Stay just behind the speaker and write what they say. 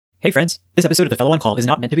Hey friends, this episode of The Fellow on Call is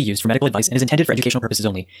not meant to be used for medical advice and is intended for educational purposes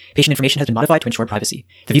only. Patient information has been modified to ensure privacy.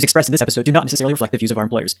 The views expressed in this episode do not necessarily reflect the views of our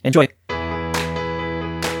employers. Enjoy!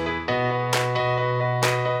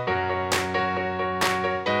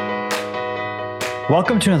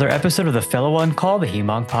 Welcome to another episode of The Fellow on Call, the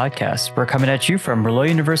HEMONC podcast. We're coming at you from Merlot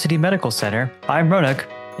University Medical Center. I'm Ronak.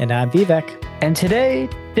 And I'm Vivek. And today,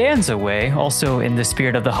 Dan's away, also in the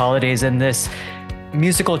spirit of the holidays and this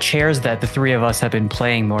musical chairs that the three of us have been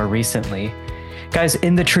playing more recently. Guys,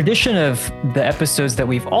 in the tradition of the episodes that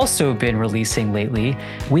we've also been releasing lately,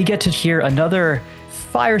 we get to hear another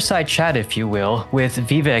fireside chat, if you will, with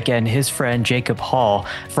Vivek and his friend Jacob Hall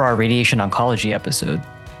for our radiation oncology episode.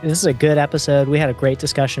 This is a good episode. We had a great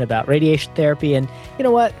discussion about radiation therapy. And you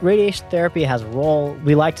know what? Radiation therapy has a role.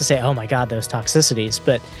 We like to say, oh my God, those toxicities,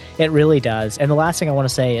 but it really does. And the last thing I want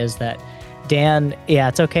to say is that Dan, yeah,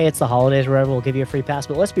 it's okay. It's the holidays or whatever. We'll give you a free pass.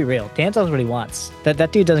 But let's be real. Dan does what he wants.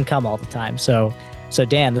 That dude doesn't come all the time. So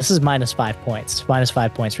Dan, this is minus 5 points. Minus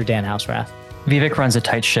 5 points for Dan Houserath. Vivek runs a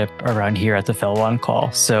tight ship around here at the Fellow on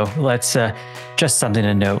Call. So let's just something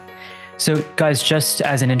to note. So guys, just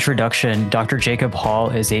as an introduction, Dr. Jacob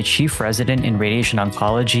Hall is a chief resident in radiation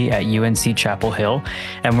oncology at UNC Chapel Hill.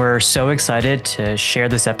 And we're so excited to share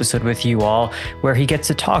this episode with you all, where he gets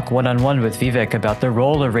to talk one-on-one with Vivek about the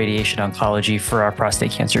role of radiation oncology for our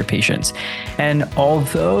prostate cancer patients. And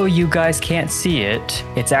although you guys can't see it,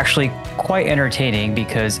 it's actually quite entertaining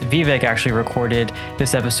because Vivek actually recorded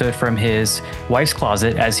this episode from his wife's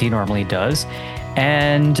closet, as he normally does.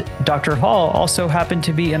 And Dr. Hall also happened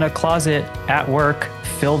to be in a closet at work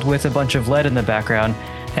filled with a bunch of lead in the background.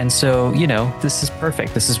 And so, you know, this is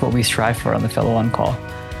perfect. This is what we strive for on the Fellow on Call.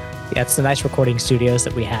 Yeah, it's the nice recording studios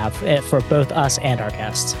that we have for both us and our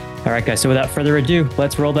guests. All right, guys. So without further ado,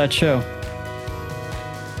 let's roll that show.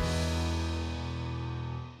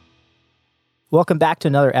 Welcome back to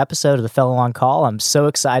another episode of The Fellow on Call. I'm so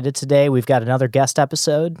excited today. We've got another guest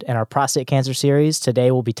episode in our prostate cancer series. Today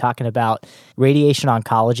we'll be talking about radiation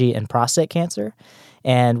oncology and prostate cancer.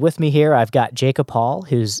 And with me here, I've got Jacob Hall,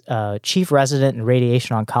 who's chief resident in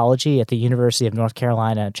radiation oncology at the University of North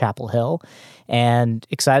Carolina, Chapel Hill, and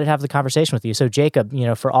excited to have the conversation with you. So Jacob, you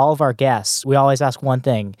know, for all of our guests, we always ask one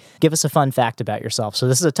thing: give us a fun fact about yourself. So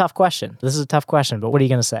this is a tough question. But what are you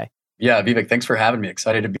going to say? Yeah, Vivek, thanks for having me.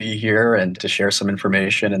 Excited to be here and to share some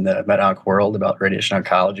information in the med-onc world about radiation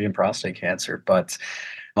oncology and prostate cancer. But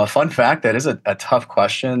a fun fact, that is a tough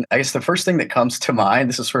question. I guess the first thing that comes to mind,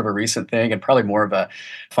 this is sort of a recent thing and probably more of a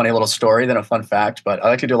funny little story than a fun fact, but I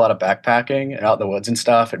like to do a lot of backpacking out in the woods and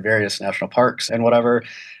stuff at various national parks and whatever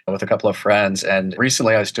with a couple of friends. And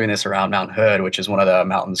recently I was doing this around Mount Hood, which is one of the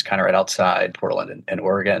mountains kind of right outside Portland in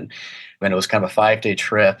Oregon. And it was kind of a 5-day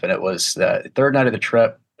trip. And it was the third night of the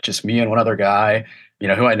trip, just me and one other guy, you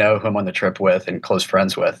know, who I'm on the trip with and close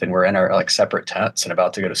friends with. And we're in our separate tents and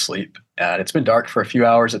about to go to sleep. And it's been dark for a few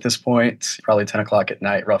hours at this point, probably 10 o'clock at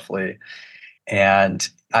night, roughly. And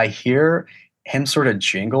I hear him sort of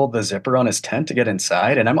jingle the zipper on his tent to get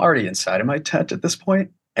inside. And I'm already inside of my tent at this point.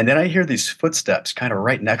 And then I hear these footsteps kind of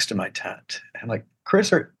right next to my tent. And I'm like,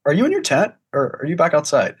 Chris, are you in your tent or are you back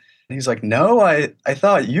outside? And he's like, no, I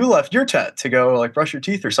thought you left your tent to go brush your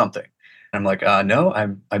teeth or something. I'm like, no,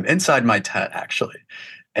 I'm inside my tent actually.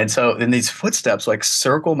 And so then these footsteps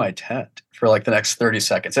circle my tent for the next 30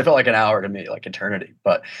 seconds. It felt like an hour to me, like eternity,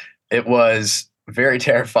 but it was very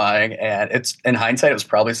terrifying. And it's, in hindsight, it was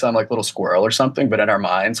probably some little squirrel or something, but in our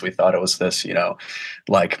minds, we thought it was this,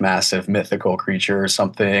 massive mythical creature or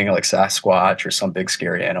something like Sasquatch or some big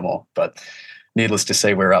scary animal. But needless to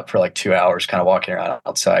say, we were up for 2 hours kind of walking around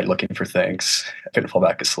outside looking for things. I couldn't fall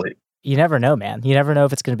back asleep. You never know, man. You never know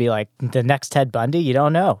if it's going to be like the next Ted Bundy. You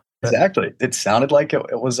don't know. Exactly. It sounded like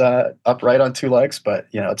it was upright on two legs, but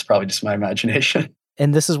it's probably just my imagination.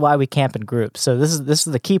 And this is why we camp in groups. So this is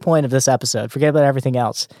the key point of this episode. Forget about everything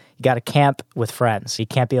else. You got to camp with friends. You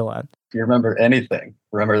can't be alone. If you remember anything,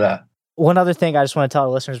 remember that. One other thing I just want to tell our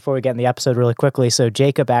listeners before we get in the episode really quickly. So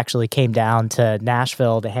Jacob actually came down to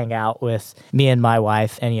Nashville to hang out with me and my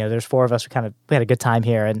wife. And, there's four of us. We had a good time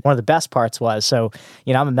here. And one of the best parts was, so,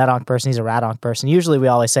 I'm a med-onc person. He's a rad-onc person. Usually we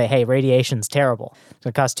always say, hey, radiation's terrible. It's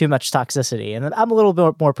going to cause too much toxicity. And then I'm a little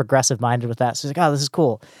bit more progressive minded with that. So he's like, oh, this is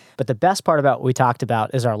cool. But the best part about what we talked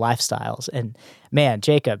about is our lifestyles. And man,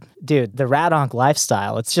 Jacob, dude, the rad-onc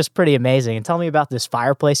lifestyle, it's just pretty amazing. And tell me about this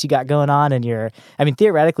fireplace you got going on. And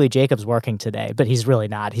theoretically, Jacob's working today, but he's really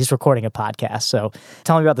not. He's recording a podcast. So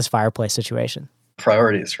tell me about this fireplace situation.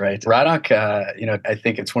 Priorities, right? Rad-onc, I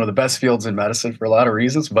think it's one of the best fields in medicine for a lot of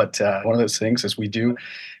reasons. But one of those things is we do,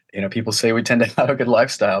 people say we tend to have a good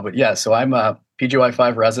lifestyle. But yeah, so I'm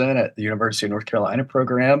PGY5 resident at the University of North Carolina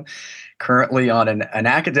program, currently on an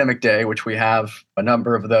academic day, which we have a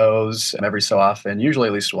number of those every so often, usually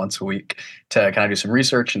at least once a week, to kind of do some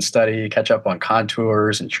research and study, catch up on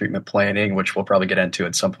contours and treatment planning, which we'll probably get into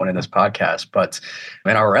at some point in this podcast. But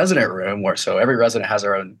in our resident room, so every resident has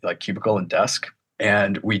their own cubicle and desk.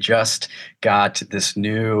 And we just got this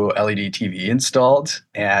new LED TV installed.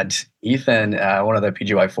 And Ethan, one of the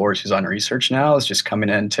PGY4s who's on research now, is just coming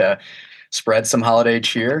in to spread some holiday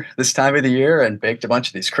cheer this time of the year and baked a bunch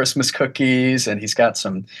of these Christmas cookies. And he's got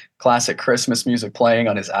some classic Christmas music playing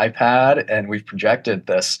on his iPad. And we've projected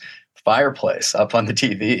this fireplace up on the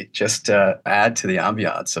TV just to add to the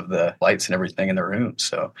ambiance of the lights and everything in the room.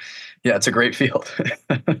 So yeah, it's a great field.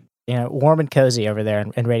 Warm and cozy over there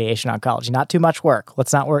in radiation oncology. Not too much work.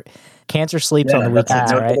 Let's not work. Cancer sleeps on the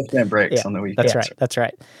weekends, right? No breaks on the weekends. That's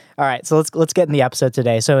right. All right, so let's get in the episode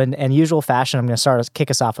today. So in usual fashion, I'm going to kick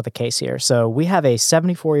us off with a case here. So we have a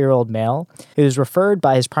 74-year-old male who's referred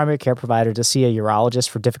by his primary care provider to see a urologist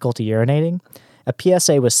for difficulty urinating. A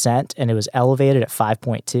PSA was sent, and it was elevated at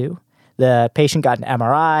 5.2. The patient got an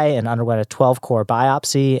MRI and underwent a 12-core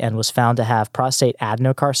biopsy and was found to have prostate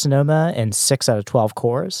adenocarcinoma in 6 out of 12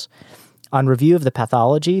 cores. On review of the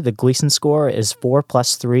pathology, the Gleason score is 4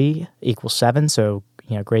 plus 3 equals 7, so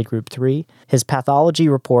grade group 3. His pathology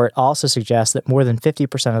report also suggests that more than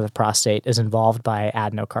 50% of the prostate is involved by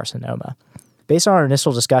adenocarcinoma. Based on our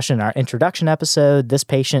initial discussion in our introduction episode, this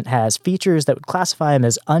patient has features that would classify him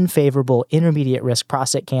as unfavorable intermediate risk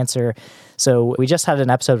prostate cancer. So we just had an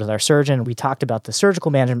episode with our surgeon. We talked about the surgical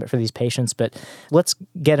management for these patients, but let's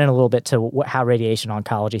get in a little bit to how radiation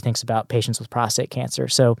oncology thinks about patients with prostate cancer.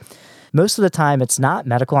 So most of the time, it's not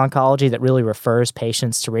medical oncology that really refers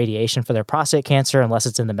patients to radiation for their prostate cancer unless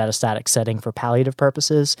it's in the metastatic setting for palliative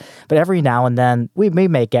purposes. But every now and then, we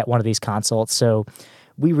may get one of these consults. So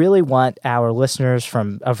we really want our listeners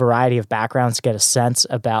from a variety of backgrounds to get a sense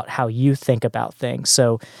about how you think about things.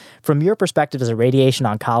 So from your perspective as a radiation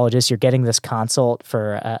oncologist, you're getting this consult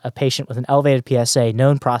for a patient with an elevated PSA,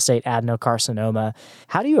 known prostate adenocarcinoma.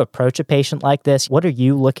 How do you approach a patient like this? What are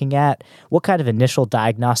you looking at? What kind of initial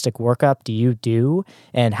diagnostic workup do you do?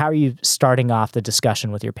 And how are you starting off the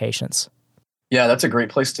discussion with your patients? Yeah, that's a great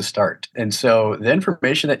place to start. And so the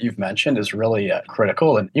information that you've mentioned is really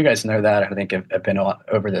critical. And you guys know that. I think I've been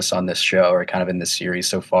over this on this show or kind of in this series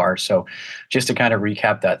so far. So just to kind of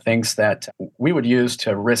recap that, things that we would use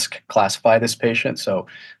to risk classify this patient. So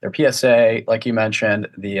their PSA, like you mentioned,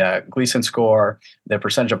 the Gleason score, the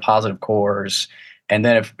percentage of positive cores, and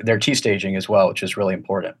then if their T staging as well, which is really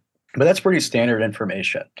important. But that's pretty standard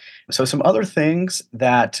information. So some other things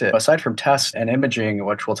that, aside from tests and imaging,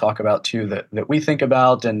 which we'll talk about too, that we think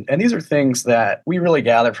about, and these are things that we really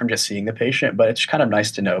gather from just seeing the patient, but it's kind of nice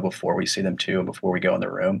to know before we see them too, and before we go in the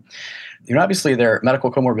room. Obviously their medical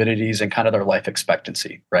comorbidities and kind of their life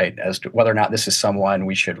expectancy, right? As to whether or not this is someone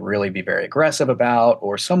we should really be very aggressive about,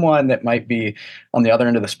 or someone that might be on the other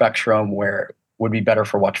end of the spectrum where would be better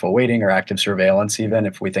for watchful waiting or active surveillance, even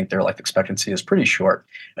if we think their life expectancy is pretty short.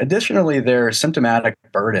 Additionally, their symptomatic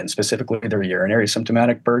burden, specifically their urinary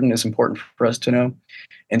symptomatic burden, is important for us to know.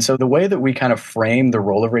 And so the way that we kind of frame the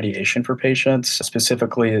role of radiation for patients,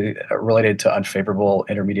 specifically related to unfavorable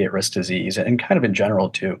intermediate risk disease, and kind of in general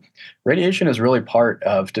too, radiation is really part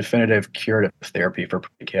of definitive curative therapy for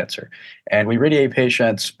cancer. And we radiate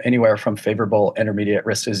patients anywhere from favorable intermediate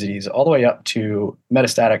risk disease all the way up to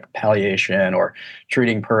metastatic palliation or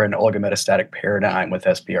treating per an oligometastatic paradigm with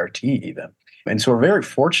SBRT even. And so we're very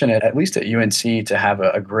fortunate, at least at UNC, to have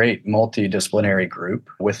a great multidisciplinary group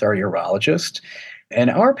with our urologist. In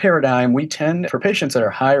our paradigm, we tend, for patients that are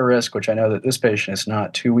high risk, which I know that this patient is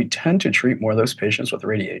not too, we tend to treat more of those patients with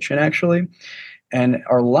radiation, actually. And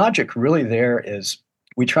our logic really there is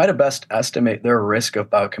we try to best estimate their risk of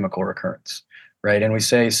biochemical recurrence, right? And we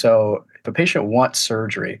say, so if a patient wants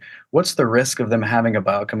surgery, what's the risk of them having a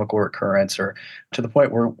biochemical recurrence, or to the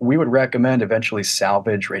point where we would recommend eventually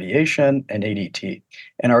salvage radiation and ADT.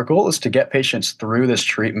 And our goal is to get patients through this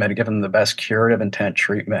treatment, give them the best curative intent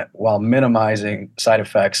treatment while minimizing side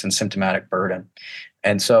effects and symptomatic burden.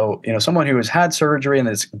 And so, someone who has had surgery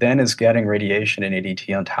and then is getting radiation and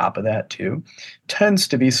ADT on top of that too, tends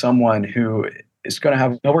to be someone who is going to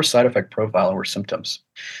have lower side effect profile and worse symptoms.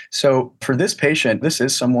 So for this patient, this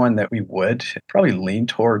is someone that we would probably lean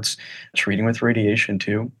towards treating with radiation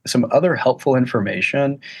too. Some other helpful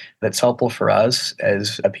information that's helpful for us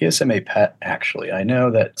as a PSMA PET, actually. I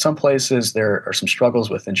know that some places there are some struggles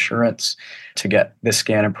with insurance to get this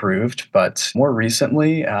scan approved, but more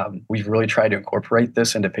recently, we've really tried to incorporate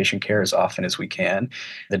this into patient care as often as we can.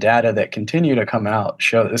 The data that continue to come out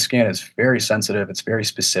show that this scan is very sensitive, it's very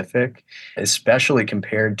specific, especially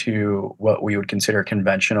compared to what we would consider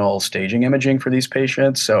conventional staging imaging for these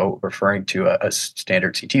patients. So referring to a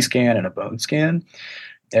standard CT scan and a bone scan.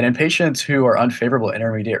 And in patients who are unfavorable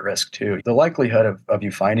intermediate risk too, the likelihood of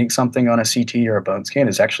you finding something on a CT or a bone scan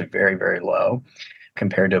is actually very, very low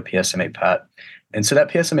compared to a PSMA PET. And so that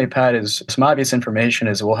PSMA PET is some obvious information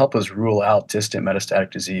as it will help us rule out distant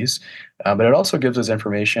metastatic disease, but it also gives us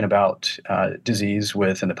information about disease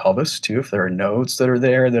within the pelvis too, if there are nodes that are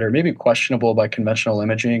there that are maybe questionable by conventional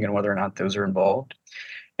imaging and whether or not those are involved.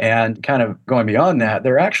 And kind of going beyond that,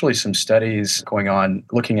 there are actually some studies going on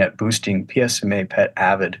looking at boosting PSMA PET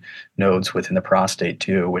avid nodes within the prostate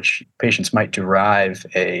too, which patients might derive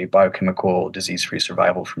a biochemical disease-free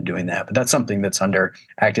survival from doing that. But that's something that's under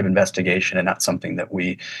active investigation and not something that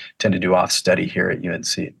we tend to do off study here at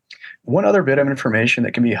UNC. One other bit of information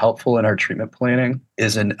that can be helpful in our treatment planning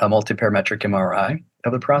is a multiparametric MRI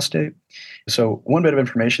of the prostate. So one bit of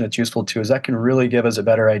information that's useful too is that can really give us a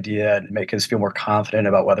better idea and make us feel more confident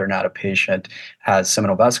about whether or not a patient has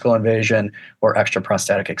seminal vesicle invasion or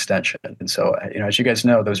extraprostatic extension. And so, as you guys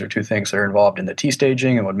know, those are two things that are involved in the T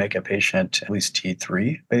staging and would make a patient at least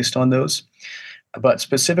T3 based on those. But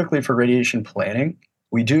specifically for radiation planning,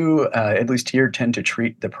 we do, at least here, tend to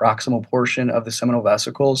treat the proximal portion of the seminal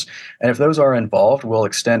vesicles. And if those are involved, we'll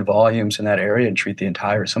extend volumes in that area and treat the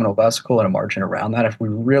entire seminal vesicle and a margin around that if we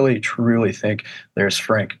really, truly think there's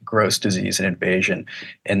frank, gross disease and invasion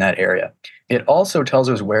in that area. It also tells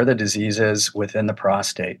us where the disease is within the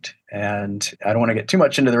prostate. And I don't want to get too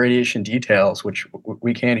much into the radiation details, which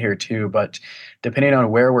we can here too, but depending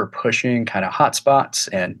on where we're pushing kind of hotspots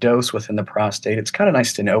and dose within the prostate, it's kind of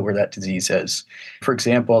nice to know where that disease is. For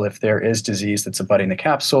example, if there is disease that's abutting the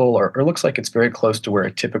capsule or looks like it's very close to where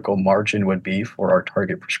a typical margin would be for our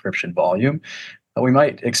target prescription volume, we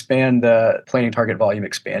might expand the planning target volume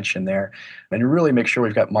expansion there and really make sure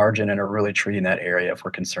we've got margin and are really treating that area if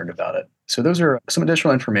we're concerned about it. So those are some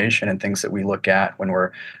additional information and things that we look at when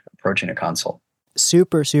we're approaching a consult.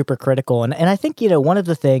 Super, super critical. And I think, one of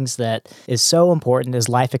the things that is so important is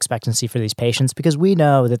life expectancy for these patients, because we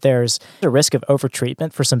know that there's a risk of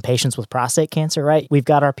overtreatment for some patients with prostate cancer, right? We've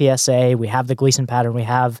got our PSA, we have the Gleason pattern, we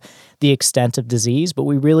have the extent of disease, but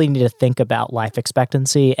we really need to think about life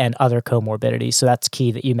expectancy and other comorbidities. So that's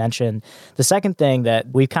key that you mentioned. The second thing that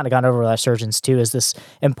we've kind of gone over with our surgeons too is this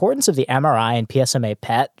importance of the MRI and PSMA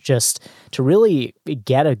PET, just to really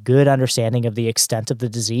get a good understanding of the extent of the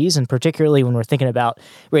disease. And particularly when we're thinking about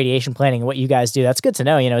radiation planning and what you guys do, that's good to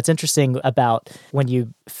know. It's interesting about when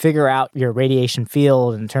you figure out your radiation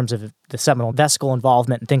field in terms of the seminal vesicle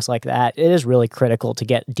involvement and things like that, it is really critical to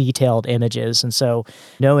get detailed images. And so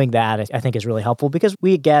knowing that, I think, is really helpful, because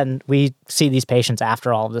we see these patients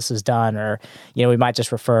after all of this is done, or, we might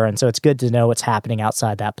just refer. And so it's good to know what's happening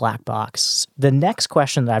outside that black box. The next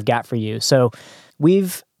question that I've got for you. So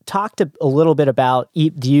we've talked a little bit about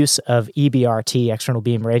the use of EBRT, external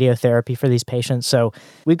beam radiotherapy, for these patients. So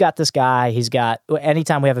we've got this guy,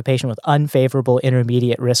 anytime we have a patient with unfavorable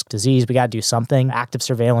intermediate risk disease, we got to do something. Active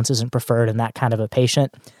surveillance isn't preferred in that kind of a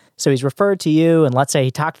patient. So he's referred to you, and let's say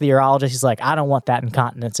he talked to the urologist. He's like, I don't want that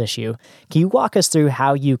incontinence issue. Can you walk us through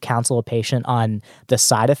how you counsel a patient on the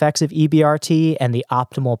side effects of EBRT and the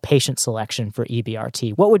optimal patient selection for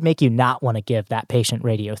EBRT? What would make you not want to give that patient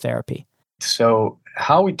radiotherapy? So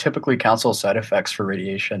how we typically counsel side effects for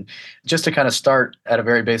radiation, just to kind of start at a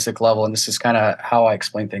very basic level, and this is kind of how I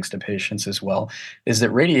explain things to patients as well, is that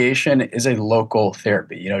radiation is a local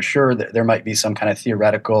therapy. Sure, there might be some kind of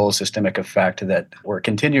theoretical systemic effect that we're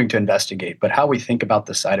continuing to investigate, but how we think about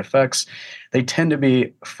the side effects, they tend to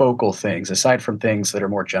be focal things, aside from things that are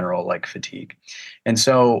more general like fatigue. And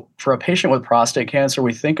so for a patient with prostate cancer,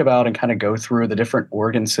 we think about and kind of go through the different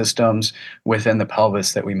organ systems within the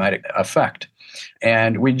pelvis that we might affect.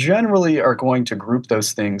 And we generally are going to group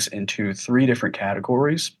those things into three different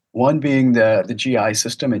categories. One being the GI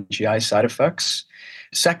system and GI side effects.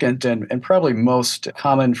 Second, and probably most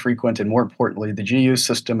common, frequent, and more importantly, the GU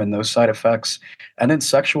system and those side effects. And then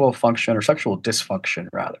sexual function, or sexual dysfunction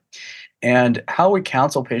rather. And how we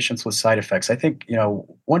counsel patients with side effects, I think,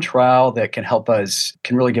 one trial that can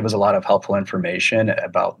really give us a lot of helpful information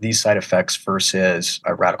about these side effects versus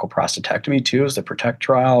a radical prostatectomy too, is the PROTECT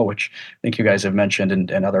trial, which I think you guys have mentioned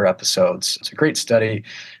in other episodes. It's a great study.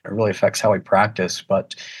 It really affects how we practice.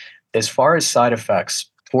 But as far as side effects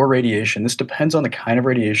for radiation, this depends on the kind of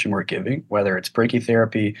radiation we're giving, whether it's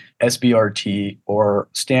brachytherapy, SBRT, or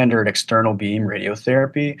standard external beam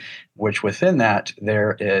radiotherapy, which within that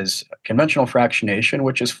there is conventional fractionation,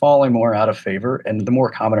 which is falling more out of favor. And the more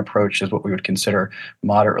common approach is what we would consider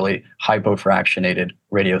moderately hypofractionated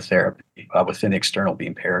radiotherapy within the external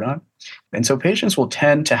beam paradigm. And so patients will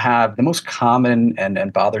tend to have the most common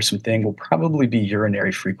and bothersome thing will probably be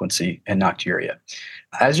urinary frequency and nocturia.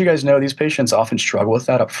 As you guys know, these patients often struggle with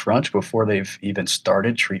that up front before they've even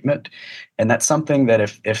started treatment. And that's something that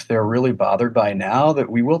if they're really bothered by now, that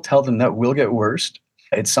we will tell them that will get worse.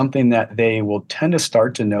 It's something that they will tend to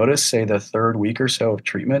start to notice, say, the third week or so of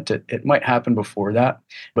treatment. It might happen before that,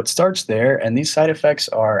 but starts there. And these side effects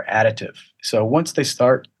are additive. So once they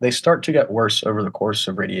start to get worse over the course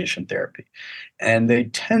of radiation therapy. And they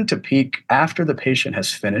tend to peak after the patient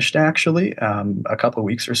has finished, actually, a couple of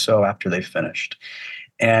weeks or so after they've finished.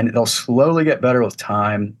 And they'll slowly get better with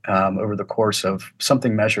time over the course of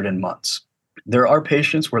something measured in months. There are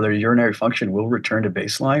patients where their urinary function will return to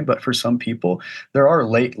baseline, but for some people, there are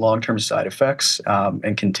late long-term side effects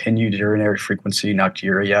and continued urinary frequency,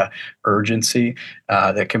 nocturia, urgency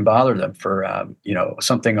that can bother them for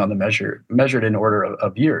something on the measured in order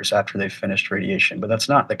of years after they've finished radiation. But that's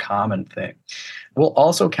not the common thing. We'll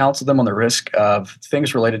also counsel them on the risk of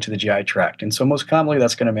things related to the GI tract. And so most commonly,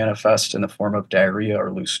 that's going to manifest in the form of diarrhea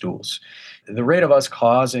or loose stools. The rate of us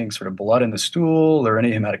causing sort of blood in the stool or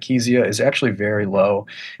any hematochezia is actually very low.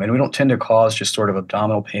 And we don't tend to cause just sort of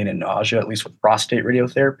abdominal pain and nausea, at least with prostate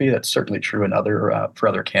radiotherapy. That's certainly true for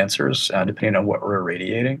other cancers, depending on what we're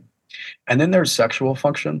irradiating. And then there's sexual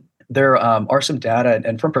function. There are some data,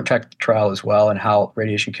 and from PROTECT trial as well, and how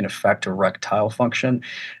radiation can affect erectile function.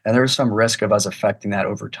 And there's some risk of us affecting that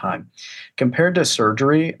over time. Compared to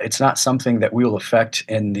surgery, it's not something that we will affect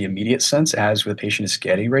in the immediate sense as the patient is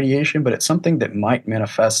getting radiation, but it's something that might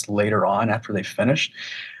manifest later on after they've finished.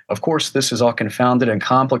 Of course, this is all confounded and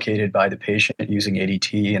complicated by the patient using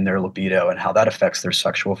ADT and their libido and how that affects their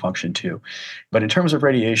sexual function too. But in terms of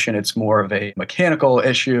radiation, it's more of a mechanical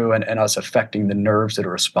issue and us affecting the nerves that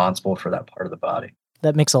are responsible for that part of the body.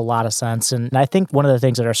 That makes a lot of sense. And I think one of the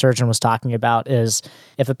things that our surgeon was talking about is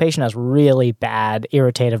if a patient has really bad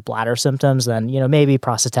irritative bladder symptoms, then, maybe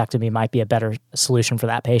prostatectomy might be a better solution for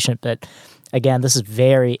that patient. But again, this is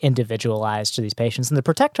very individualized to these patients. And the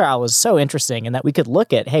PROTECT trial was so interesting in that we could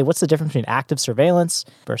look at, hey, what's the difference between active surveillance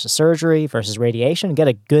versus surgery versus radiation and get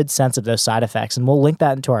a good sense of those side effects. And we'll link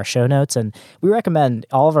that into our show notes. And we recommend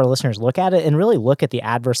all of our listeners look at it and really look at the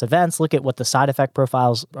adverse events, look at what the side effect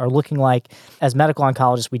profiles are looking like. As medical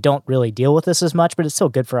oncologists, we don't really deal with this as much, but it's still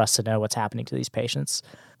good for us to know what's happening to these patients.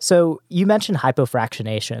 So you mentioned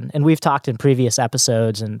hypofractionation, and we've talked in previous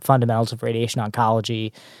episodes and fundamentals of radiation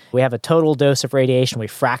oncology. We have a total dose of radiation, we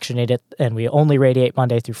fractionate it, and we only radiate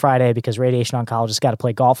Monday through Friday because radiation oncologists got to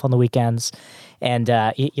play golf on the weekends, and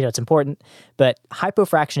it's important. But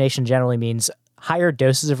hypofractionation generally means higher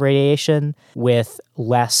doses of radiation with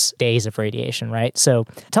less days of radiation, right? So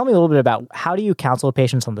tell me a little bit about how do you counsel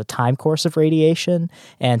patients on the time course of radiation,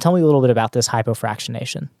 and tell me a little bit about this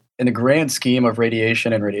hypofractionation. In the grand scheme of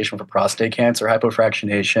radiation and radiation for prostate cancer,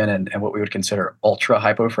 hypofractionation and what we would consider ultra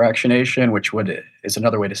hypofractionation, which is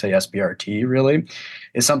another way to say SBRT really,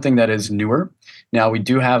 is something that is newer. Now, we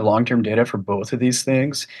do have long-term data for both of these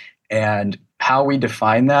things. And how we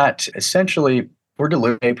define that, essentially, we're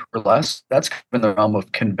delivering per less. That's in the realm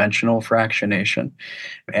of conventional fractionation.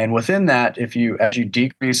 And within that, as you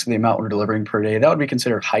decrease the amount we're delivering per day, that would be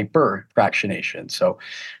considered hyperfractionation. So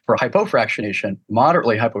for hypofractionation,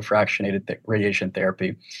 moderately hypofractionated radiation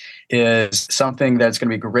therapy is something that's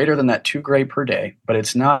going to be greater than that 2 gray per day, but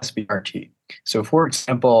it's not SBRT. So, for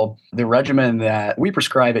example, the regimen that we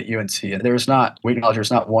prescribe at UNC, and we acknowledge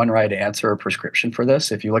there's not one right answer or prescription for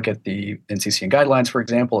this. If you look at the NCCN guidelines, for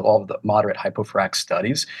example, of all of the moderate hypofrac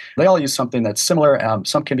studies, they all use something that's similar.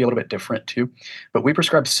 Some can be a little bit different too. But we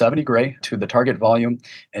prescribe 70 gray to the target volume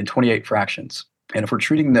and 28 fractions. And if we're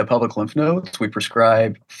treating the public lymph nodes, we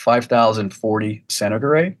prescribe 5,040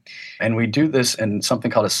 centigrade. And we do this in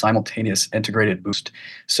something called a simultaneous integrated boost.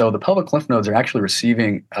 So the public lymph nodes are actually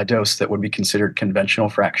receiving a dose that would be considered conventional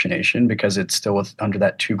fractionation because it's still under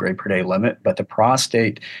that 2 gray per day limit. But the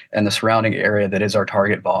prostate and the surrounding area that is our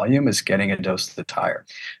target volume is getting a dose that's higher.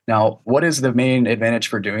 Now, what is the main advantage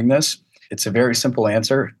for doing this? It's a very simple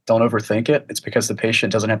answer. Don't overthink it. It's because the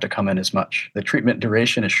patient doesn't have to come in as much. The treatment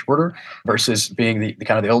duration is shorter versus being the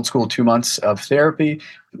kind of the old school 2 months of therapy.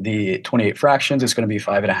 The 28 fractions is going to be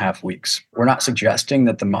 5.5 weeks. We're not suggesting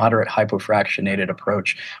that the moderate hypofractionated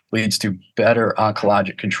approach leads to better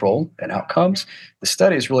oncologic control and outcomes. The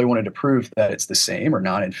studies really wanted to prove that it's the same or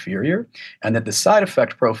not inferior, and that the side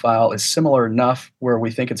effect profile is similar enough where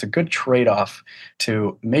we think it's a good trade-off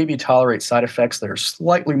to maybe tolerate side effects that are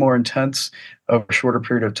slightly more intense over a shorter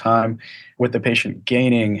period of time, with the patient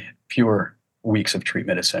gaining fewer weeks of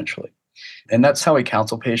treatment, essentially. And that's how we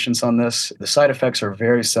counsel patients on this. The side effects are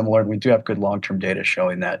very similar, and we do have good long-term data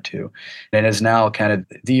showing that too. And it is now kind of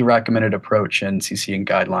the recommended approach in CCN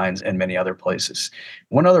guidelines and many other places.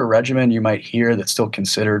 One other regimen you might hear that's still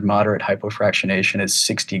considered moderate hypofractionation is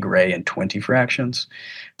 60 gray and 20 fractions.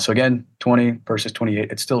 So again, 20 versus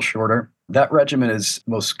 28, it's still shorter. That regimen is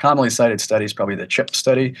most commonly cited study is probably the CHIP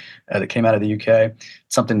study that came out of the UK.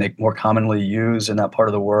 It's something they more commonly use in that part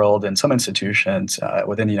of the world, and some institutions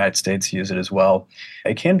within the United States use it as well.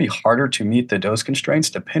 It can be harder to meet the dose constraints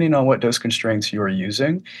depending on what dose constraints you are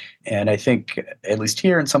using. And I think, at least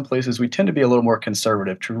here in some places, we tend to be a little more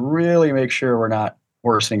conservative to really make sure we're not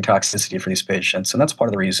worsening toxicity for these patients. And that's part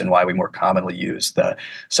of the reason why we more commonly use the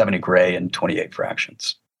 70 gray and 28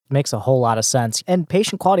 fractions. Makes a whole lot of sense. And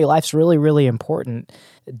patient quality of life is really, really important.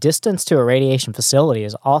 Distance to a radiation facility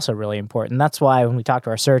is also really important. That's why when we talk to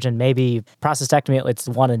our surgeon, maybe prostatectomy, it's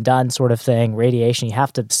one and done sort of thing. Radiation, you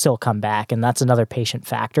have to still come back, and that's another patient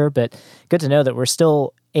factor. But good to know that we're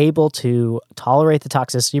still able to tolerate the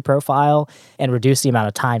toxicity profile and reduce the amount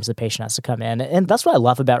of times the patient has to come in. And that's what I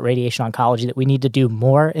love about radiation oncology that we need to do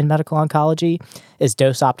more in medical oncology is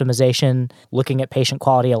dose optimization, looking at patient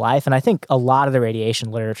quality of life. And I think a lot of the radiation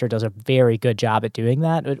literature does a very good job at doing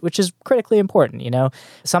that, which is critically important.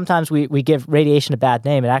 Sometimes we give radiation a bad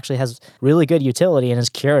name. It actually has really good utility and is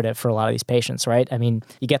curative for a lot of these patients, right? I mean,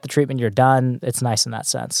 you get the treatment, you're done. It's nice in that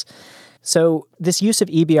sense. So this use of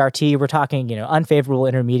EBRT, we're talking, unfavorable,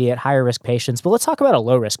 intermediate, higher risk patients, but let's talk about a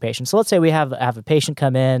low risk patient. So let's say we have a patient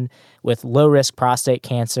come in with low risk prostate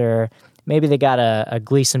cancer. Maybe they got a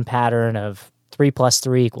Gleason pattern of 3 +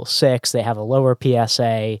 3 = 6. They have a lower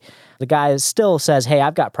PSA. The guy still says, hey,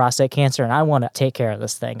 I've got prostate cancer and I want to take care of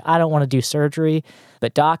this thing. I don't want to do surgery.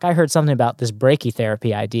 But doc, I heard something about this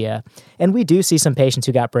brachytherapy idea. And we do see some patients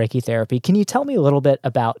who got brachytherapy. Can you tell me a little bit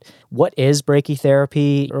about what is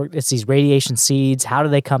brachytherapy? Or it's these radiation seeds. How do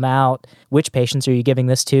they come out? Which patients are you giving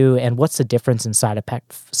this to? And what's the difference in side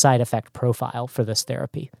effect profile for this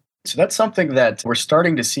therapy? So that's something that we're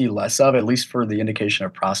starting to see less of, at least for the indication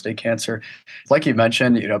of prostate cancer. Like you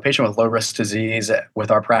mentioned, a patient with low-risk disease,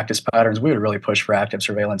 with our practice patterns, we would really push for active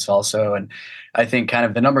surveillance also. And I think kind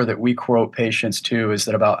of the number that we quote patients to is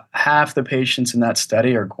that about half the patients in that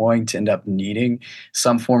study are going to end up needing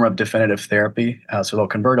some form of definitive therapy. So they'll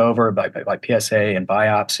convert over by PSA and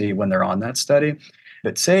biopsy when they're on that study.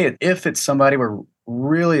 But say if it's somebody where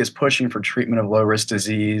really is pushing for treatment of low-risk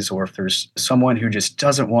disease, or if there's someone who just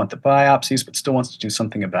doesn't want the biopsies but still wants to do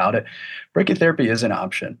something about it, brachytherapy is an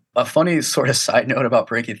option. A funny sort of side note about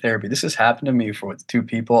brachytherapy, this has happened to me with two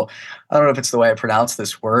people. I don't know if it's the way I pronounce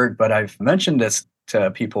this word, but I've mentioned this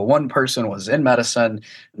to people. One person was in medicine,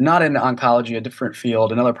 not in oncology, a different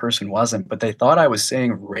field. Another person wasn't, but they thought I was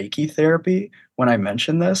saying Reiki therapy when I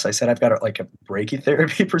mentioned this. I said, I've got a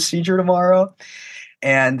brachytherapy procedure tomorrow.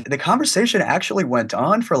 And the conversation actually went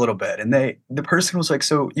on for a little bit. And the person was like,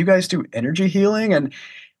 so you guys do energy healing? And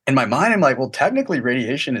in my mind, I'm like, well, technically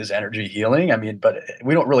radiation is energy healing. I mean, but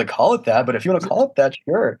we don't really call it that. But if you want to call it that,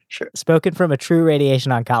 sure. Spoken from a true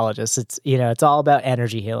radiation oncologist. It's all about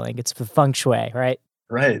energy healing. It's the feng shui, right?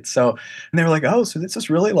 Right. So, and they were like, oh, so this is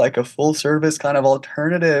really like a full service kind of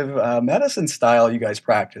alternative medicine style you guys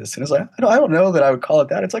practice. And it's like, I don't know that I would call it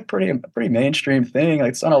that. It's like pretty mainstream thing. Like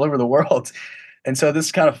it's done all over the world. And so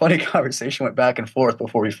this kind of funny conversation went back and forth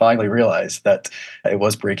before we finally realized that it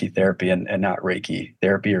was brachytherapy and not Reiki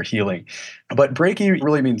therapy or healing. But brachy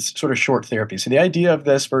really means sort of short therapy. So the idea of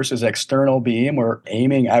this versus external beam, we're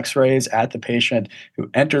aiming X-rays at the patient who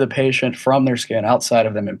enter the patient from their skin outside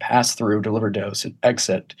of them and pass through, deliver dose, and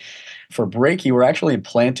exit. For brachy, we're actually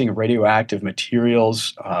implanting radioactive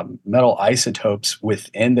materials, metal isotopes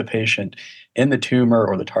within the patient in the tumor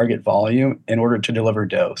or the target volume in order to deliver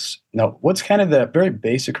dose. Now, what's kind of the very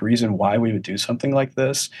basic reason why we would do something like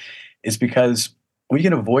this is because we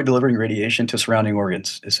can avoid delivering radiation to surrounding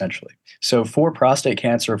organs, essentially. So for prostate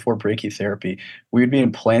cancer, for brachytherapy, we would be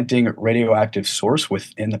implanting radioactive source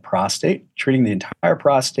within the prostate, treating the entire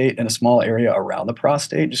prostate and a small area around the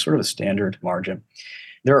prostate, just sort of a standard margin.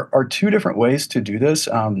 There are two different ways to do this.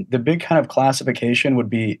 The big kind of classification would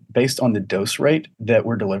be based on the dose rate that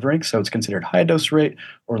we're delivering. So it's considered high dose rate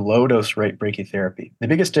or low dose rate brachytherapy. The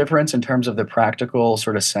biggest difference in terms of the practical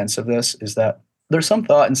sort of sense of this is that there's some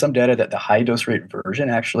thought and some data that the high dose rate version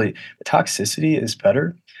actually, the toxicity is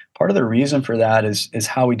better. Part of the reason for that is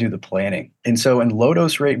how we do the planning. And so in low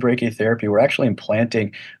dose rate brachytherapy, we're actually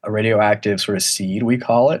implanting a radioactive sort of seed, we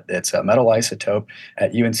call it. It's a metal isotope.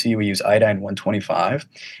 At UNC, we use iodine 125,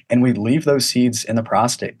 and we leave those seeds in the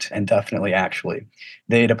prostate indefinitely, actually.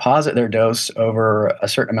 They deposit their dose over a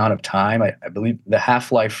certain amount of time. I believe the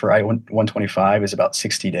half-life for I-125 is about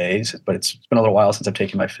 60 days, but it's been a little while since I've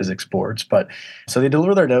taken my physics boards. But so they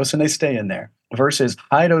deliver their dose and they stay in there. Versus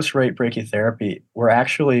high dose rate brachytherapy,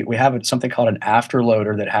 we have something called an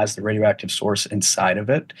afterloader that has the radioactive source inside of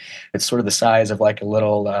it. It's sort of the size of like a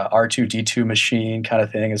little R2D2 machine kind of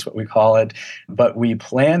thing is what we call it. But we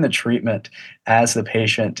plan the treatment as the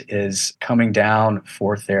patient is coming down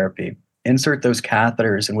for therapy. Insert those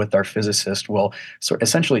catheters, and with our physicist, we'll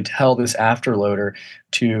essentially tell this afterloader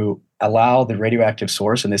to allow the radioactive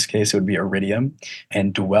source, in this case it would be iridium,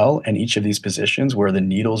 and dwell in each of these positions where the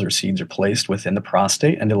needles or seeds are placed within the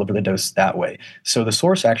prostate and deliver the dose that way. So the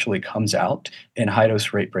source actually comes out in high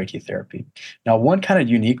dose rate brachytherapy. Now, one kind of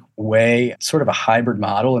unique way, sort of a hybrid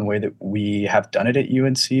model and way that we have done it at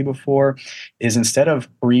UNC before, is instead of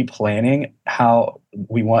pre-planning how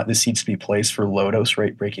we want the seeds to be placed for low dose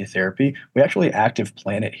rate brachytherapy, we actually active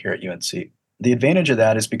plan it here at UNC. The advantage of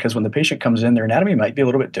that is because when the patient comes in, their anatomy might be a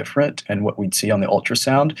little bit different than what we'd see on the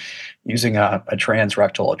ultrasound using a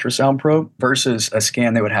transrectal ultrasound probe versus a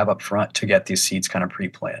scan they would have up front to get these seeds kind of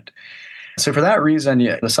pre-planned. So for that reason,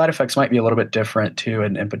 the side effects might be a little bit different too,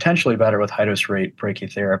 and potentially better with high-dose rate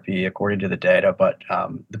brachytherapy according to the data, but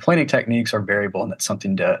the planning techniques are variable, and that's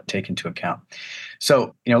something to take into account.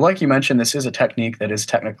 So, like you mentioned, this is a technique that is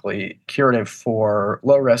technically curative for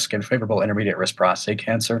low-risk and favorable intermediate-risk prostate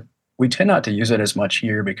cancer. We tend not to use it as much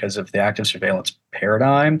here because of the active surveillance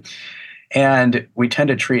paradigm, and we tend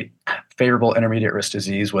to treat favorable intermediate risk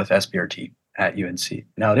disease with SBRT at UNC.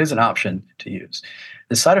 Now, it is an option to use.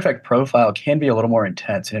 The side effect profile can be a little more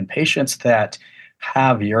intense, and in patients that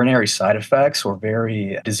have urinary side effects or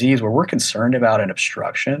very disease where we're concerned about an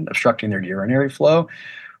obstructing their urinary flow,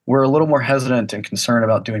 we're a little more hesitant and concerned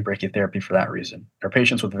about doing brachytherapy for that reason. They're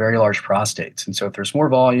patients with very large prostates, and so if there's more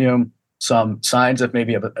volume, some signs of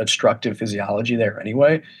maybe of obstructive physiology there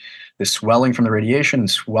anyway, the swelling from the radiation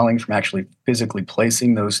and swelling from actually physically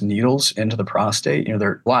placing those needles into the prostate, there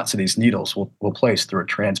are lots of these needles we'll place through a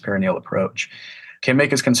transperineal approach, can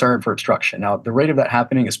make us concerned for obstruction. Now, the rate of that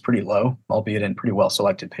happening is pretty low, albeit in pretty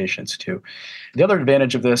well-selected patients too. The other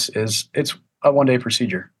advantage of this is it's a one-day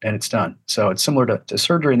procedure and it's done. So it's similar to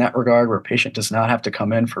surgery in that regard, where a patient does not have to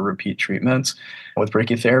come in for repeat treatments. With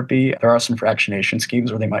brachytherapy, there are some fractionation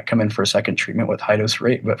schemes where they might come in for a second treatment with high-dose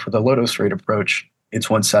rate, but for the low-dose rate approach, it's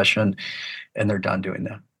one session and they're done doing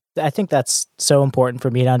that. I think that's so important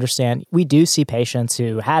for me to understand. We do see patients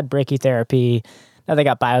who had brachytherapy. Now they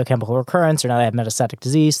got biochemical recurrence, or now they have metastatic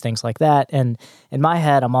disease, things like that. And in my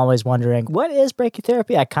head, I'm always wondering, what is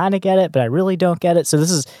brachytherapy? I kind of get it, but I really don't get it. So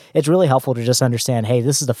it's really helpful to just understand, hey,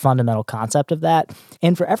 this is the fundamental concept of that.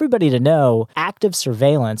 And for everybody to know, active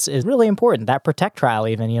surveillance is really important. That PROTECT trial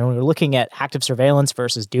even, when we're looking at active surveillance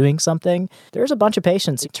versus doing something, there's a bunch of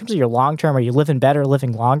patients, in terms of your long-term, are you living better,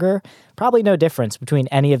 living longer? Probably no difference between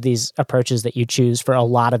any of these approaches that you choose for a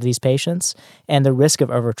lot of these patients, and the risk of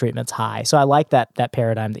overtreatment's high. So I like that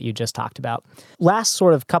paradigm that you just talked about. Last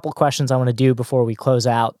sort of couple questions I want to do before we close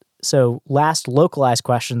out. So last localized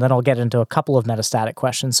question, then I'll get into a couple of metastatic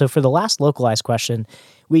questions. So for the last localized question,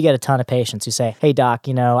 we get a ton of patients who say, hey, doc,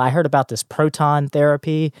 I heard about this proton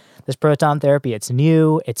therapy. It's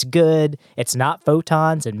new, it's good, it's not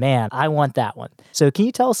photons, and man, I want that one. So can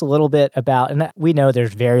you tell us a little bit about, and we know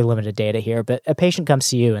there's very limited data here, but a patient comes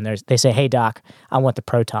to you and they say, hey, doc, I want the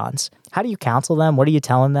protons. How do you counsel them? What are you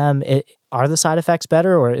telling them? Are the side effects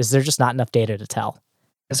better, or is there just not enough data to tell?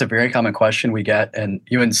 That's a very common question we get, and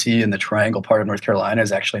UNC in the Triangle part of North Carolina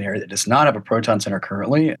is actually an area that does not have a proton center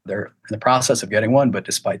currently. They're in the process of getting one, but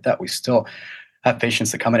despite that, we still have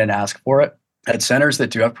patients that come in and ask for it. At centers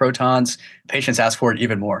that do have protons, patients ask for it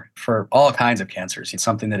even more for all kinds of cancers. It's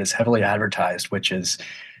something that is heavily advertised, which is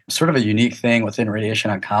sort of a unique thing within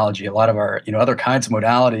radiation oncology. A lot of our, other kinds of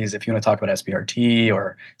modalities, if you want to talk about SBRT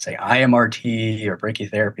or say IMRT or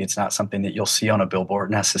brachytherapy, it's not something that you'll see on a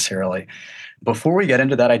billboard necessarily. Before we get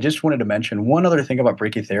into that, I just wanted to mention one other thing about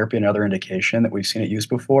brachytherapy, another indication that we've seen it used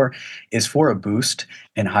before, is for a boost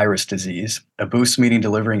in high-risk disease. A boost meaning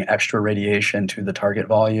delivering extra radiation to the target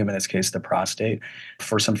volume, in this case, the prostate.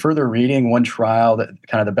 For some further reading, one trial that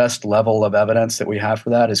kind of the best level of evidence that we have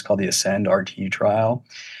for that is called the ASCEND-RT trial.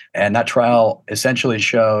 And that trial essentially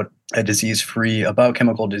showed a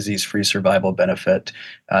biochemical disease-free survival benefit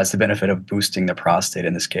as the benefit of boosting the prostate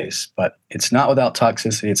in this case. But it's not without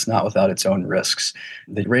toxicity. It's not without its own risks.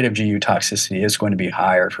 The rate of GU toxicity is going to be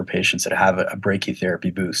higher for patients that have a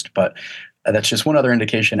brachytherapy boost. But that's just one other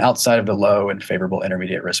indication outside of the low and favorable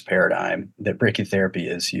intermediate risk paradigm that brachytherapy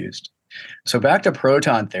is used. So back to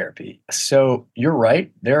proton therapy. So you're right.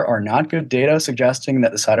 There are not good data suggesting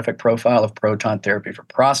that the side effect profile of proton therapy for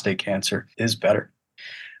prostate cancer is better.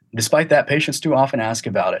 Despite that, patients do often ask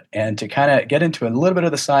about it. And to kind of get into a little bit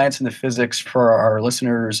of the science and the physics for our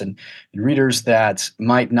listeners and readers that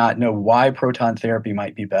might not know why proton therapy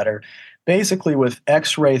might be better, basically with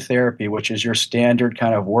X-ray therapy, which is your standard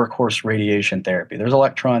kind of workhorse radiation therapy. There's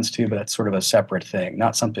electrons too, but that's sort of a separate thing,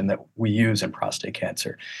 not something that we use in prostate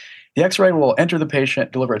cancer. The X-ray will enter the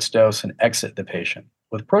patient, deliver its dose, and exit the patient.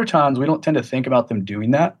 With protons, we don't tend to think about them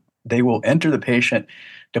doing that. They will enter the patient,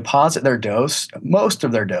 deposit their dose, most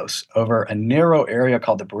of their dose, over a narrow area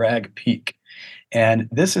called the Bragg peak. And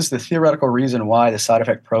this is the theoretical reason why the side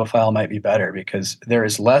effect profile might be better, because there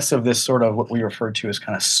is less of this sort of what we refer to as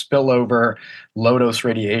kind of spillover low-dose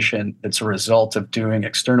radiation that's a result of doing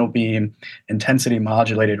external beam intensity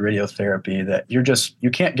modulated radiotherapy that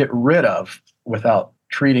you can't get rid of without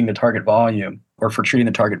treating the target volume or for treating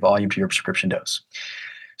the target volume to your prescription dose.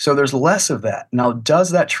 So there's less of that. Now, does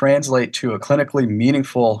that translate to a clinically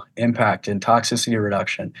meaningful impact in toxicity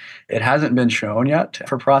reduction? It hasn't been shown yet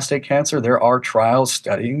for prostate cancer. There are trials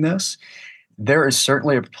studying this. There is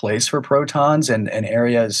certainly a place for protons in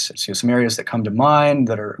areas, some areas that come to mind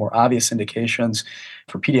that are more obvious indications.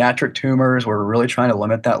 For pediatric tumors, where we're really trying to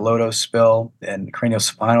limit that low-dose spill, and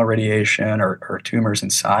craniospinal radiation or tumors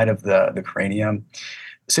inside of the cranium.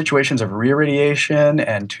 Situations of re-irradiation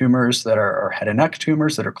and tumors that are head and neck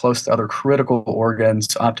tumors that are close to other critical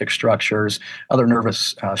organs, optic structures, other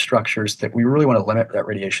nervous structures that we really want to limit that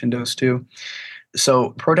radiation dose to. So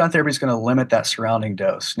proton therapy is going to limit that surrounding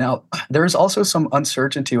dose. Now, there is also some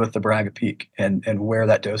uncertainty with the Bragg peak and where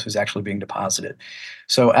that dose is actually being deposited.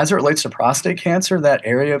 So as it relates to prostate cancer, that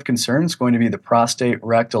area of concern is going to be the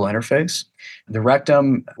prostate-rectal interface. The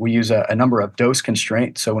rectum, we use a number of dose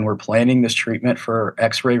constraints. So when we're planning this treatment for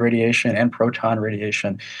X-ray radiation and proton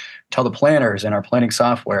radiation, tell the planners in our planning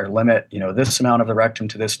software, limit this amount of the rectum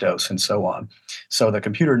to this dose and so on. So the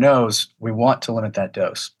computer knows we want to limit that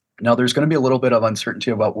dose. Now, there's going to be a little bit of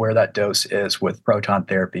uncertainty about where that dose is with proton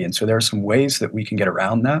therapy. And so there are some ways that we can get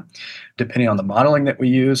around that, depending on the modeling that we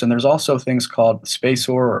use. And there's also things called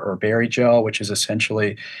spacer or berry gel, which is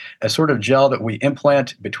essentially a sort of gel that we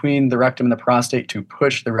implant between the rectum and the prostate to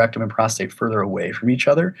push the rectum and prostate further away from each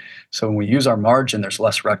other. So when we use our margin, there's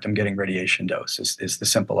less rectum getting radiation dose, is the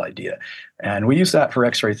simple idea. And we use that for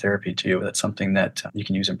X-ray therapy too. That's something that you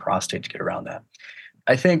can use in prostate to get around that.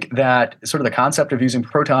 I think that sort of the concept of using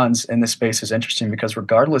protons in this space is interesting because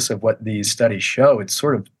regardless of what these studies show, it's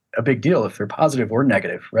sort of a big deal if they're positive or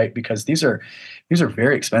negative, right? Because these are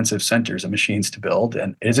very expensive centers and machines to build,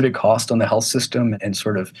 and it is a big cost on the health system, and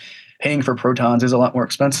sort of paying for protons is a lot more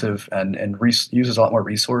expensive and uses a lot more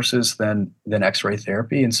resources than X-ray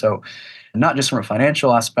therapy. And so not just from a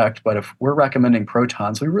financial aspect, but if we're recommending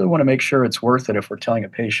protons, we really want to make sure it's worth it. If we're telling a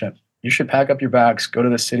patient, you should pack up your bags, go to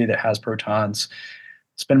the city that has protons,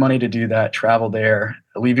 spend money to do that, travel there,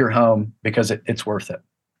 leave your home because it's worth it.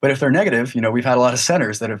 But if they're negative, we've had a lot of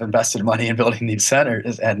centers that have invested money in building these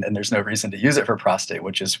centers and there's no reason to use it for prostate,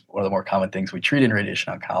 which is one of the more common things we treat in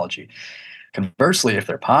radiation oncology. Conversely, if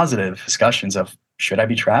they're positive, discussions of should I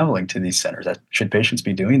be traveling to these centers? Should patients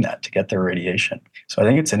be doing that to get their radiation? So I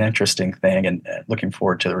think it's an interesting thing and looking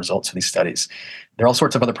forward to the results of these studies. There are all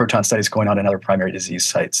sorts of other proton studies going on in other primary disease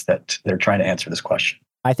sites that they're trying to answer this question.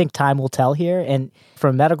 I think time will tell here. And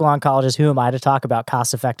from a medical oncologist, who am I to talk about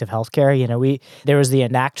cost-effective healthcare? There was the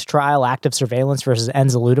ENACT trial, active surveillance versus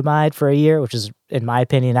enzalutamide for a year, which is, in my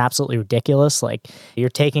opinion, absolutely ridiculous. Like, you're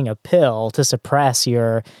taking a pill to suppress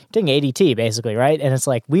you're taking ADT, basically, right? And it's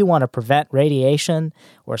like, we want to prevent radiation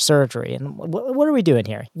or surgery. And what are we doing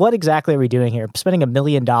here? What exactly are we doing here? Spending over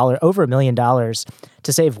 $1 million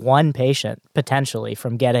to save one patient, potentially,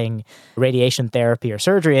 from getting radiation therapy or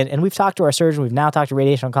surgery. And we've talked to our surgeon. We've now talked to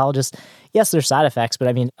radiation oncologists. yes, there's side effects, but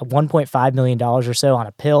I mean, $1.5 million or so on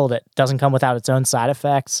a pill that doesn't come without its own side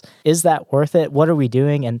effects. Is that worth it? What are we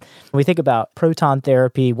doing? And when we think about proton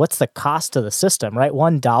therapy, what's the cost to the system, right?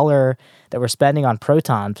 $1 that we're spending on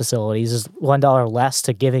proton facilities is $1 less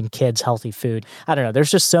to giving kids healthy food. I don't know.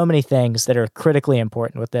 There's just so many things that are critically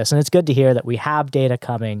important with this. And it's good to hear that we have data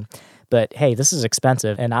coming. But hey, this is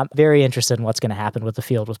expensive, and I'm very interested in what's going to happen with the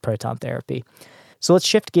field with proton therapy. So let's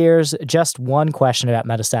shift gears. Just one question about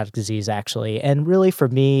metastatic disease, actually. And really for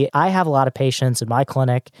me, I have a lot of patients in my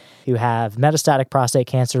clinic who have metastatic prostate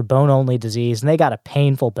cancer, bone-only disease, and they got a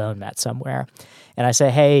painful bone met somewhere. And I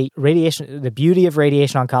say, hey, radiation, the beauty of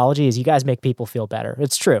radiation oncology is you guys make people feel better.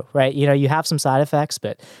 It's true, right? You know, you have some side effects,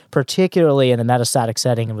 but particularly in the metastatic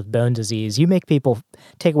setting and with bone disease, you make people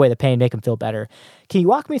take away the pain, make them feel better. Can you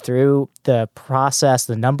walk me through the process,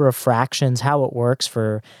 the number of fractions, how it works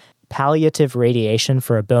for palliative radiation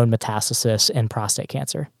for a bone metastasis in prostate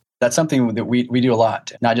cancer? That's something that we do a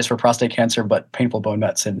lot, not just for prostate cancer, but painful bone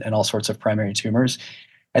mets and all sorts of primary tumors.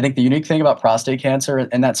 I think the unique thing about prostate cancer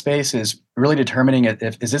in that space is really determining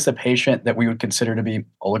if is this a patient that we would consider to be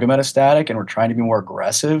oligometastatic and we're trying to be more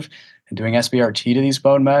aggressive and doing SBRT to these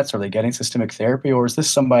bone mets? Are they getting systemic therapy? Or is this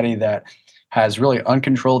somebody that has really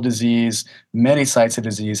uncontrolled disease, many sites of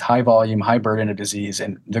disease, high volume, high burden of disease,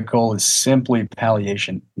 and the goal is simply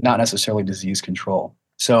palliation, not necessarily disease control?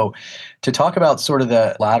 So to talk about sort of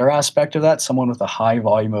the latter aspect of that, someone with a high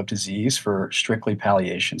volume of disease for strictly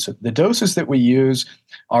palliation. So the doses that we use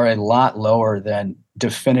are a lot lower than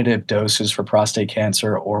definitive doses for prostate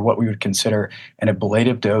cancer or what we would consider an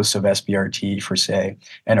ablative dose of SBRT for, say,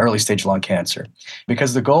 an early stage lung cancer.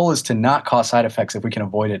 Because the goal is to not cause side effects if we can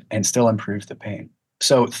avoid it and still improve the pain.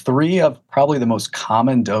 So 3 of probably the most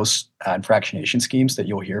common dose and fractionation schemes that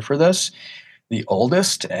you'll hear for this. The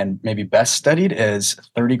oldest and maybe best studied is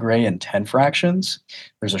 30 gray and 10 fractions.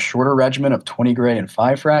 There's a shorter regimen of 20 gray and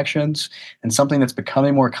 5 fractions. And something that's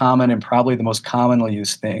becoming more common and probably the most commonly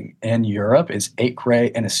used thing in Europe is 8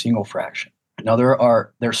 gray and a single fraction. Now, there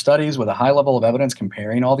are studies with a high level of evidence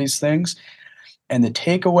comparing all these things. And the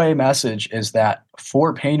takeaway message is that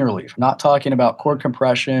for pain relief, not talking about cord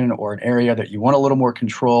compression or an area that you want a little more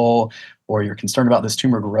control or you're concerned about this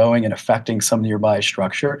tumor growing and affecting some nearby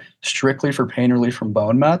structure, strictly for pain relief from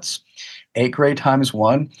bone mets, 8 gray times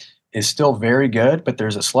 1 is still very good, but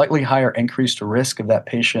there's a slightly higher increased risk of that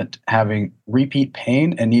patient having repeat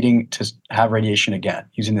pain and needing to have radiation again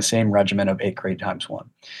using the same regimen of 8 gray times 1.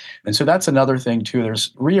 And so that's another thing too.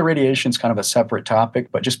 There's reirradiation is kind of a separate topic,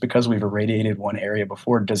 but just because we've irradiated one area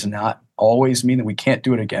before does not always mean that we can't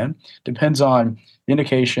do it again. Depends on the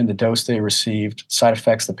indication, the dose they received, side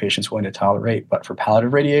effects the patient's willing to tolerate. But for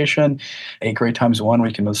palliative radiation, 8 gray times 1,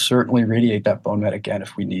 we can most certainly radiate that bone met again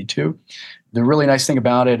if we need to. The really nice thing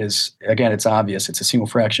about it is, again, it's obvious. It's a single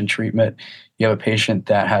fraction treatment. You have a patient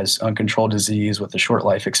that has uncontrolled disease with a short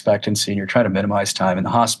life expectancy, and you're trying to minimize time in the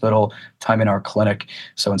hospital, time in our clinic.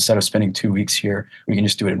 So instead of spending 2 weeks here, we can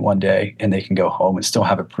just do it in one day, and they can go home and still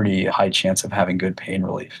have a pretty high chance of having good pain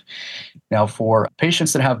relief. Now, for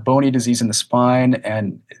patients that have bony disease in the spine,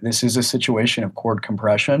 and this is a situation of cord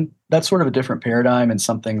compression, that's sort of a different paradigm and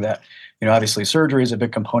something that, obviously surgery is a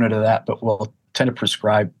big component of that, but we'll tend to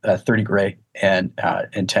prescribe 30 gray and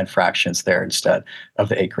 10 fractions there instead of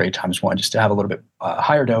the 8 gray times 1, just to have a little bit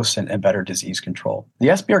higher dose and better disease control. The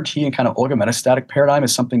SBRT and kind of oligometastatic paradigm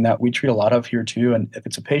is something that we treat a lot of here too. And if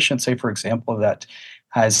it's a patient, say, for example, that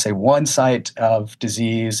has, say, one site of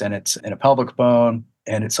disease and it's in a pelvic bone,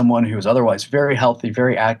 and it's someone who is otherwise very healthy,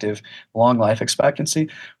 very active, long life expectancy,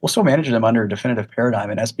 we'll still manage them under a definitive paradigm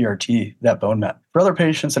and SBRT that bone met. For other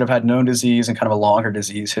patients that have had known disease and kind of a longer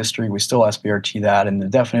disease history, we still SBRT that. And the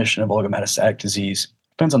definition of oligometastatic disease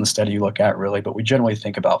depends on the study you look at, really, but we generally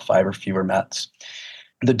think about 5 or fewer mets.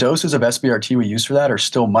 The doses of SBRT we use for that are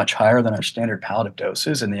still much higher than our standard palliative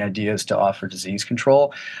doses, and the idea is to offer disease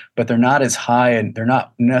control, but they're not as high and they're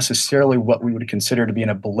not necessarily what we would consider to be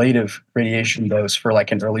an ablative radiation dose for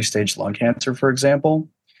like an early stage lung cancer, for example.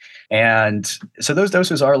 And so those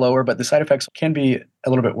doses are lower, but the side effects can be a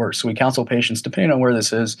little bit worse. So we counsel patients, depending on where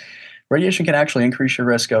this is, radiation can actually increase your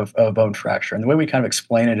risk of bone fracture. And the way we kind of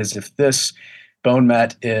explain it is if this bone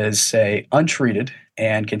met is, say, untreated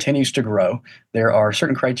and continues to grow, there are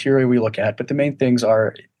certain criteria we look at, but the main things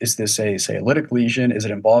are, is this a, say, a lytic lesion? Is it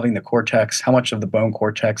involving the cortex? How much of the bone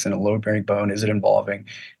cortex in a load-bearing bone is it involving?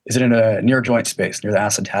 Is it in a near joint space, near the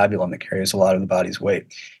acetabulum that carries a lot of the body's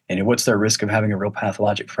weight? And what's their risk of having a real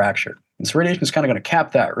pathologic fracture? And so radiation is kind of going to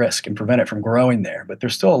cap that risk and prevent it from growing there, but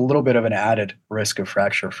there's still a little bit of an added risk of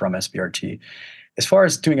fracture from SBRT. As far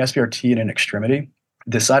as doing SBRT in an extremity,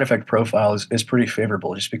 the side effect profile is pretty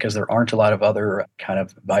favorable just because there aren't a lot of other kind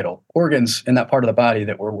of vital organs in that part of the body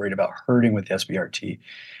that we're worried about hurting with SBRT.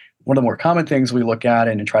 One of the more common things we look at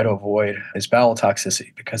and try to avoid is bowel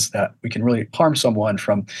toxicity, because that we can really harm someone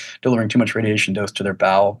from delivering too much radiation dose to their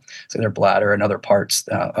bowel, so their bladder and other parts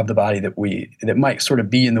of the body that might sort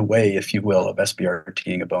of be in the way, if you will, of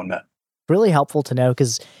SBRTing a bone met. Really helpful to know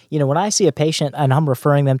because, when I see a patient and I'm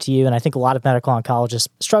referring them to you, and I think a lot of medical oncologists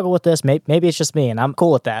struggle with this, maybe it's just me, and I'm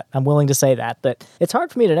cool with that. I'm willing to say that. But it's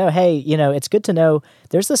hard for me to know, hey, it's good to know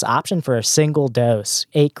there's this option for a single dose,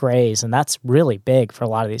 8 grays, and that's really big for a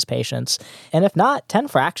lot of these patients. And if not, 10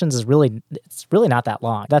 fractions it's really not that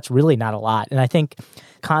long. That's really not a lot. And I think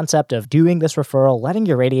concept of doing this referral, letting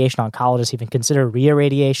your radiation oncologist even consider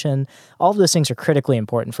reirradiation, all of those things are critically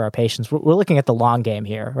important for our patients. We're looking at the long game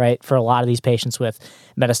here, right, for a lot of these patients with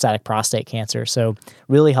metastatic prostate cancer. So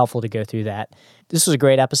really helpful to go through that. This was a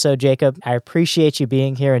great episode, Jacob. I appreciate you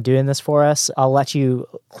being here and doing this for us. I'll let you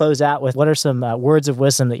close out with what are some words of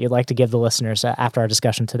wisdom that you'd like to give the listeners after our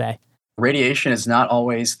discussion today? Radiation is not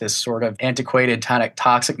always this sort of antiquated,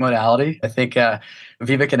 toxic modality. I think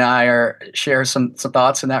Vivek and I share some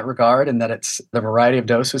thoughts in that regard, and that it's the variety of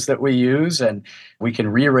doses that we use, and we can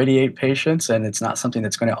re-irradiate patients, and it's not something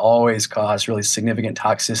that's going to always cause really significant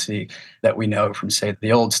toxicity that we know from, say,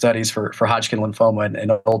 the old studies for Hodgkin lymphoma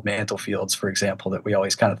and old mantle fields, for example, that we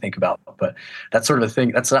always kind of think about. But that's sort of a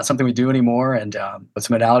thing, that's not something we do anymore, and it's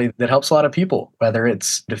a modality that helps a lot of people, whether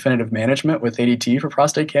it's definitive management with ADT for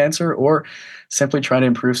prostate cancer or simply trying to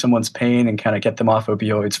improve someone's pain and kind of get them off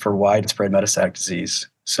opioids for widespread metastatic disease.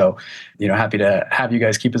 So, happy to have you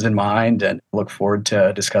guys keep us in mind and look forward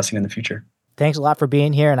to discussing in the future. Thanks a lot for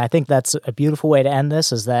being here. And I think that's a beautiful way to end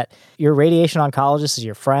this, is that your radiation oncologist is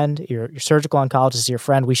your friend, your surgical oncologist is your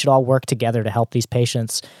friend. We should all work together to help these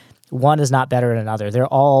patients. One is not better than another. They're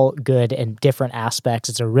all good in different aspects.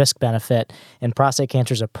 It's a risk benefit, and prostate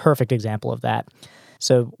cancer is a perfect example of that.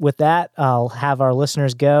 So with that, I'll have our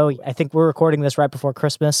listeners go. I think we're recording this right before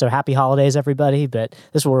Christmas, so happy holidays, everybody. But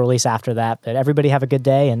this will release after that. But everybody have a good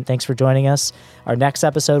day, and thanks for joining us. Our next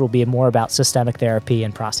episode will be more about systemic therapy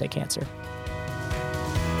and prostate cancer.